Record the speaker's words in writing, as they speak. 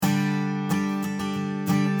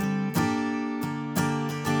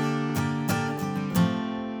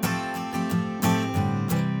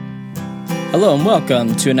Hello and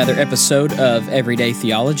welcome to another episode of Everyday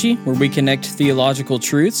Theology, where we connect theological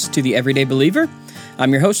truths to the everyday believer.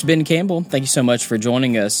 I'm your host, Ben Campbell. Thank you so much for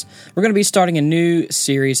joining us. We're going to be starting a new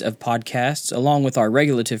series of podcasts along with our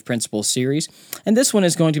Regulative Principles series, and this one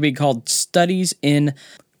is going to be called Studies in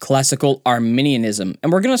Classical Arminianism.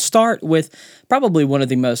 And we're going to start with probably one of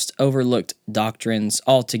the most overlooked doctrines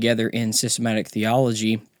altogether in systematic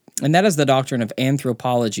theology, and that is the doctrine of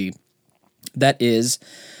anthropology. That is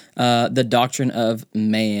the doctrine of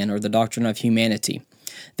man, or the doctrine of humanity.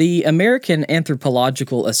 The American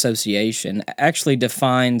Anthropological Association actually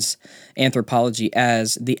defines anthropology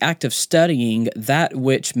as the act of studying that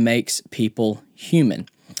which makes people human.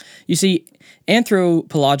 You see,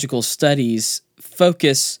 anthropological studies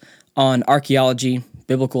focus on archaeology,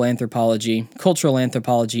 biblical anthropology, cultural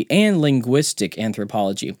anthropology, and linguistic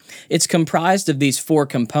anthropology. It's comprised of these four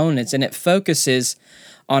components, and it focuses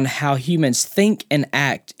on how humans think and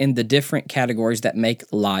act in the different categories that make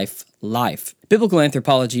life life. Biblical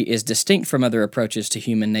anthropology is distinct from other approaches to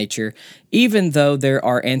human nature, even though there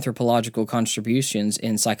are anthropological contributions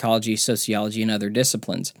in psychology, sociology, and other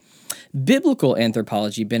disciplines. Biblical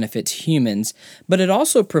anthropology benefits humans, but it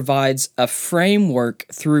also provides a framework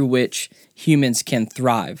through which humans can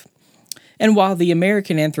thrive. And while the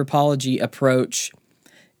American anthropology approach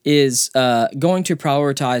is going to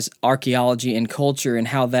prioritize archaeology and culture and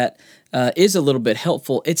how that is a little bit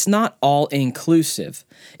helpful, it's not all-inclusive.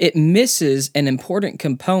 It misses an important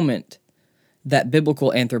component that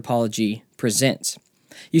biblical anthropology presents.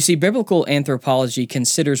 You see, biblical anthropology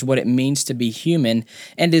considers what it means to be human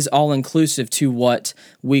and is all-inclusive to what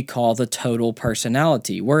we call the total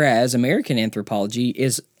personality, whereas American anthropology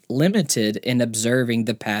is limited in observing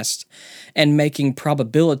the past and making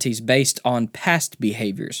probabilities based on past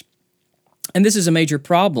behaviors. And this is a major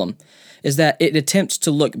problem, is that it attempts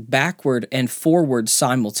to look backward and forward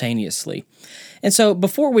simultaneously. And so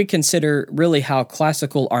before we consider really how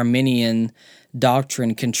classical Arminian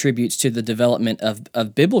doctrine contributes to the development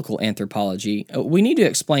of biblical anthropology, we need to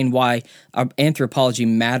explain why anthropology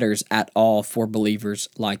matters at all for believers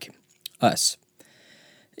like us.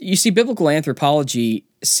 You see, biblical anthropology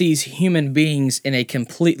sees human beings in a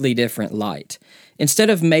completely different light. Instead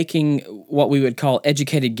of making what we would call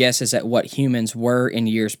educated guesses at what humans were in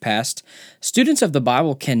years past, students of the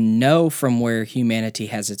Bible can know from where humanity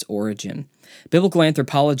has its origin. Biblical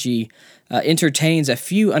anthropology entertains a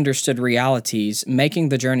few understood realities, making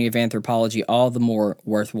the journey of anthropology all the more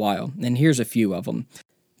worthwhile. And here's a few of them.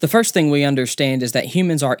 The first thing we understand is that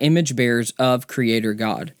humans are image bearers of Creator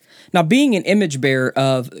God. Now, being an image bearer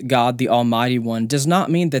of God, the Almighty One, does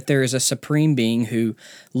not mean that there is a supreme being who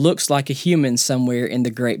looks like a human somewhere in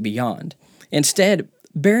the great beyond. Instead,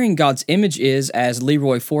 bearing God's image is, as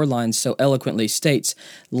Leroy Fourlines so eloquently states,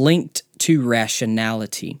 linked to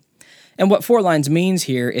rationality. And what Fourlines means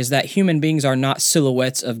here is that human beings are not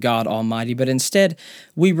silhouettes of God Almighty, but instead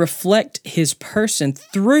we reflect His person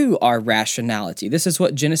through our rationality. This is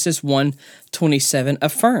what Genesis 1:27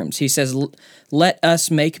 affirms. He says, "Let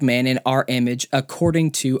us make man in our image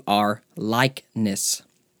according to our likeness."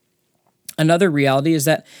 Another reality is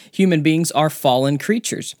that human beings are fallen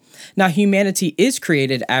creatures. Now, humanity is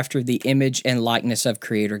created after the image and likeness of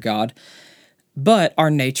Creator God, but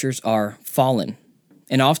our natures are fallen.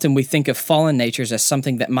 And often we think of fallen natures as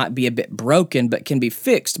something that might be a bit broken but can be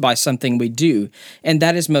fixed by something we do. And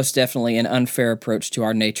that is most definitely an unfair approach to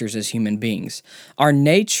our natures as human beings. Our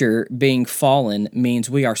nature being fallen means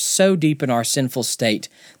we are so deep in our sinful state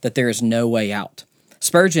that there is no way out.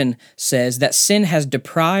 Spurgeon says that sin has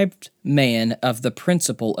deprived man of the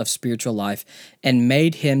principle of spiritual life and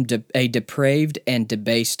made him a depraved and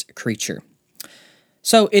debased creature.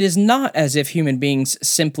 So it is not as if human beings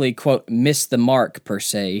simply, quote, miss the mark per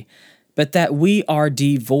se, but that we are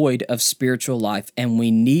devoid of spiritual life and we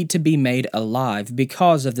need to be made alive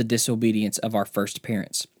because of the disobedience of our first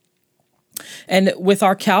parents. And with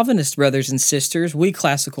our Calvinist brothers and sisters, we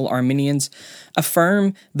classical Arminians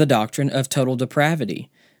affirm the doctrine of total depravity.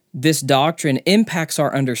 This doctrine impacts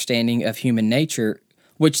our understanding of human nature,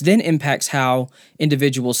 which then impacts how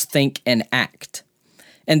individuals think and act.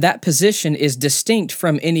 And that position is distinct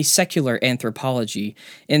from any secular anthropology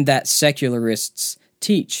in that secularists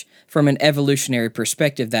teach from an evolutionary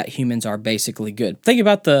perspective that humans are basically good. Think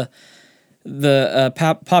about the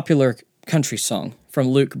popular country song from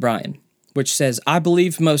Luke Bryan, which says, "I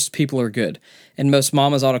believe most people are good, and most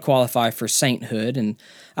mamas ought to qualify for sainthood, and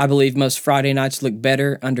I believe most Friday nights look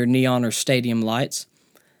better under neon or stadium lights.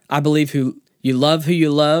 I believe who you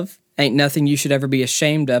love, ain't nothing you should ever be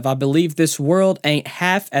ashamed of. I believe this world ain't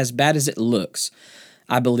half as bad as it looks.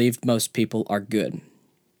 I believe most people are good."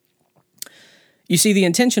 You see, the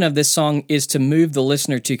intention of this song is to move the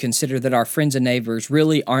listener to consider that our friends and neighbors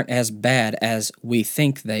really aren't as bad as we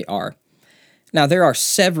think they are. Now, there are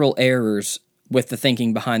several errors with the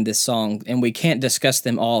thinking behind this song, and we can't discuss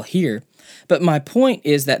them all here. But my point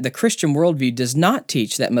is that the Christian worldview does not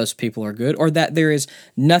teach that most people are good or that there is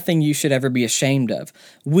nothing you should ever be ashamed of.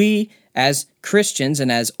 We, as Christians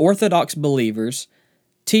and as Orthodox believers,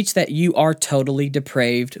 teach that you are totally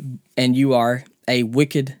depraved and you are a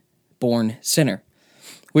wicked-born sinner.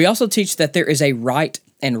 We also teach that there is a right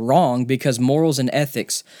and wrong because morals and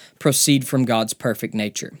ethics proceed from God's perfect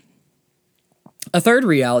nature. A third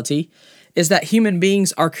reality is that human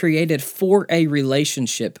beings are created for a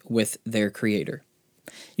relationship with their Creator.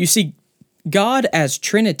 You see, God as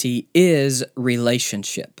Trinity is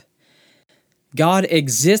relationship. God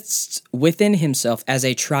exists within himself as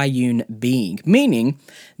a triune being, meaning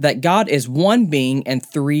that God is one being and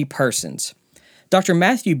three persons. Dr.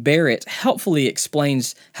 Matthew Barrett helpfully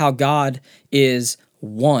explains how God is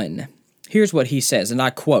one. Here's what he says, and I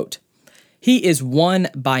quote, "He is one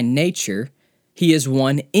by nature. He is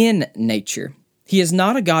one in nature. He is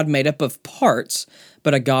not a God made up of parts,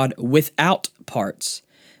 but a God without parts.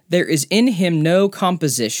 There is in him no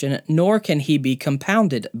composition, nor can he be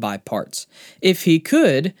compounded by parts. If he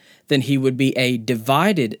could, then he would be a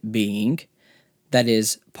divided being, that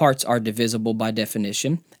is, parts are divisible by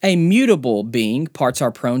definition, a mutable being, parts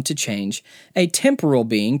are prone to change, a temporal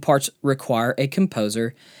being, parts require a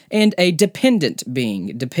composer, and a dependent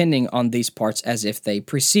being, depending on these parts as if they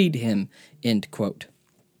precede him." End quote.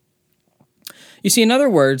 You see, in other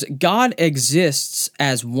words, God exists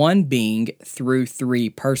as one being through three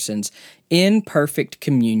persons in perfect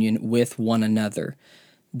communion with one another.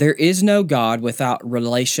 There is no God without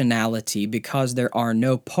relationality because there are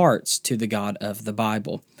no parts to the God of the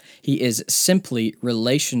Bible. He is simply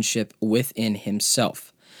relationship within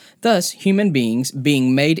himself. Thus, human beings,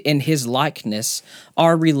 being made in his likeness,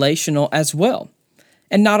 are relational as well.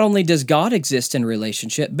 And not only does God exist in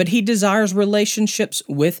relationship, but he desires relationships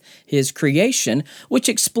with his creation, which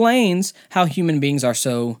explains how human beings are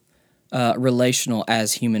so relational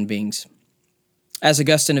as human beings. As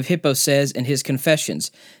Augustine of Hippo says in his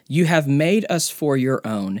Confessions, "You have made us for your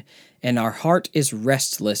own, and our heart is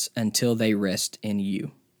restless until they rest in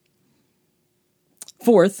you."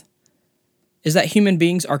 Fourth is that human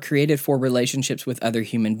beings are created for relationships with other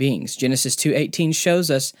human beings. Genesis 2:18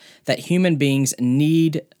 shows us that human beings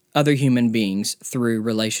need other human beings through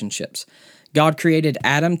relationships. God created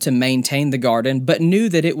Adam to maintain the garden, but knew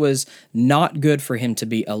that it was not good for him to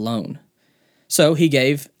be alone. So he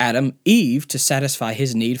gave Adam Eve to satisfy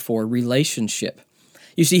his need for relationship.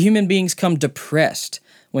 You see, human beings come depressed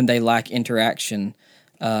when they lack interaction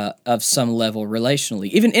of some level relationally.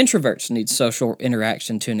 Even introverts need social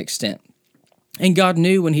interaction to an extent. And God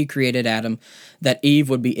knew when he created Adam that Eve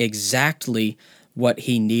would be exactly what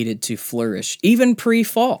he needed to flourish, even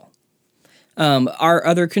pre-fall. Our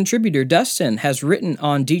other contributor, Dustin, has written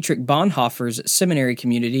on Dietrich Bonhoeffer's seminary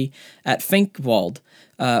community at Finkwald,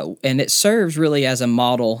 and it serves really as a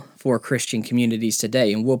model for Christian communities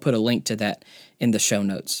today, and we'll put a link to that in the show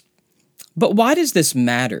notes. But why does this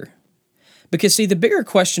matter? Because, see, the bigger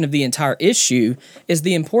question of the entire issue is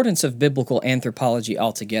the importance of biblical anthropology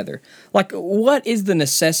altogether. Like, what is the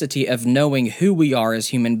necessity of knowing who we are as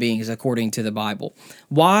human beings according to the Bible?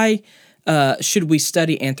 Why should we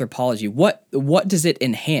study anthropology? What does it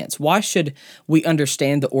enhance? Why should we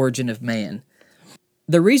understand the origin of man?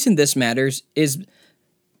 The reason this matters is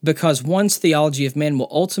because one's theology of man will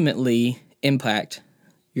ultimately impact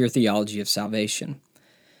your theology of salvation.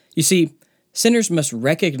 You see, sinners must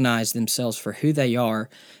recognize themselves for who they are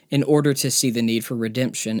in order to see the need for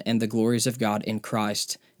redemption and the glories of God in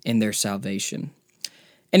Christ in their salvation.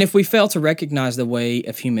 And if we fail to recognize the way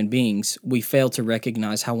of human beings, we fail to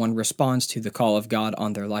recognize how one responds to the call of God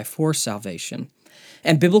on their life for salvation.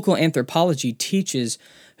 And biblical anthropology teaches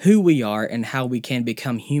who we are and how we can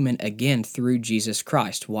become human again through Jesus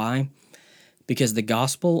Christ. Why? Because the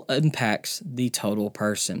gospel impacts the total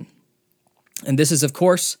person. And this is, of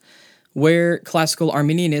course, where classical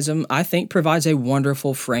Arminianism, I think, provides a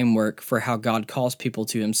wonderful framework for how God calls people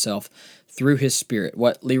to himself through his Spirit,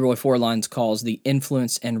 what Leroy Forlines calls the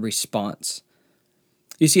influence and response.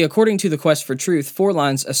 You see, according to the Quest for Truth,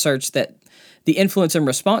 Forlines asserts that the influence and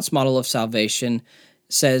response model of salvation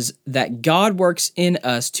says that God works in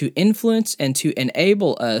us to influence and to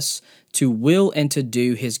enable us to will and to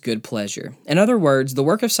do his good pleasure. In other words, the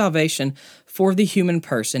work of salvation for the human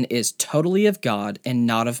person is totally of God and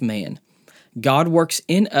not of man. God works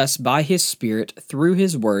in us by his Spirit through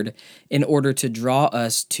his word in order to draw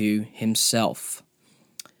us to himself.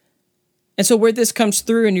 And so where this comes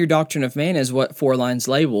through in your doctrine of man is what Forlines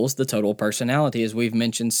labels the total personality, as we've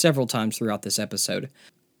mentioned several times throughout this episode.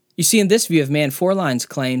 You see, in this view of man, Forlines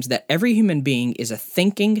claims that every human being is a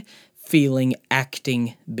thinking, feeling,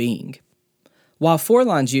 acting being. While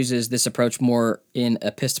Forlines uses this approach more in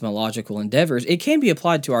epistemological endeavors, it can be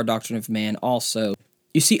applied to our doctrine of man also.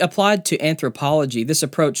 You see, applied to anthropology, this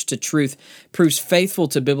approach to truth proves faithful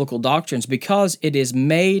to biblical doctrines because it is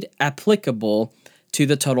made applicable to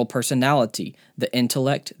the total personality, the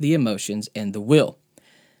intellect, the emotions, and the will.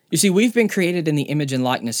 You see, we've been created in the image and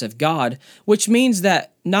likeness of God, which means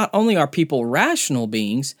that not only are people rational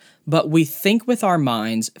beings, but we think with our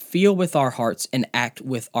minds, feel with our hearts, and act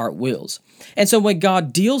with our wills. And so when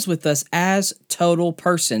God deals with us as total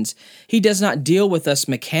persons, He does not deal with us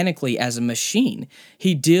mechanically as a machine.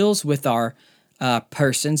 He deals with our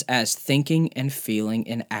persons as thinking and feeling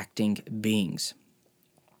and acting beings.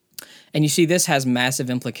 And you see, this has massive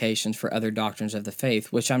implications for other doctrines of the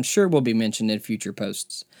faith, which I'm sure will be mentioned in future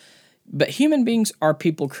posts. But human beings are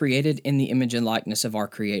people created in the image and likeness of our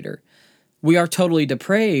Creator. We are totally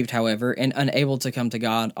depraved, however, and unable to come to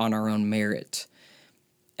God on our own merit.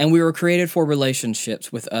 And we were created for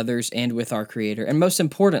relationships with others and with our Creator. And most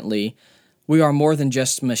importantly, we are more than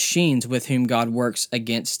just machines with whom God works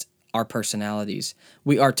against our personalities.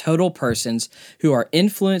 We are total persons who are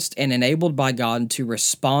influenced and enabled by God to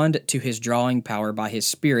respond to His drawing power by His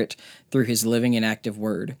Spirit through His living and active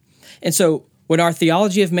Word. And so, when our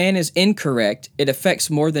theology of man is incorrect, it affects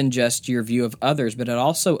more than just your view of others, but it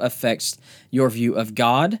also affects your view of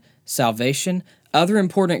God, salvation, other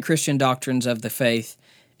important Christian doctrines of the faith,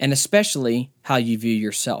 and especially how you view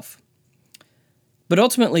yourself. But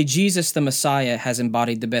ultimately, Jesus the Messiah has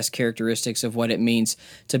embodied the best characteristics of what it means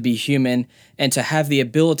to be human and to have the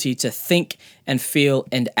ability to think and feel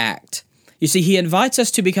and act. You see, He invites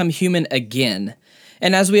us to become human again.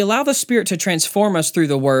 And as we allow the Spirit to transform us through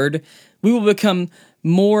the Word, we will become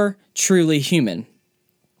more truly human.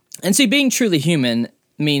 And see, being truly human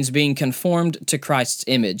means being conformed to Christ's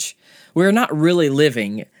image. We are not really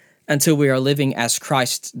living until we are living as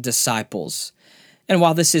Christ's disciples. And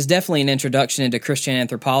while this is definitely an introduction into Christian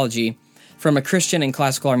anthropology, from a Christian and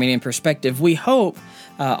classical Armenian perspective, we hope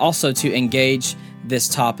also to engage this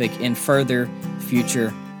topic in further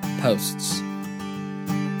future posts.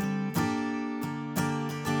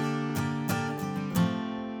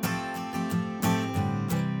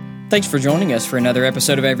 Thanks for joining us for another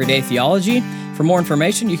episode of Everyday Theology. For more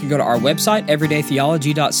information, you can go to our website,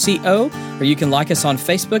 everydaytheology.co, or you can like us on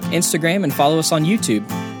Facebook, Instagram, and follow us on YouTube.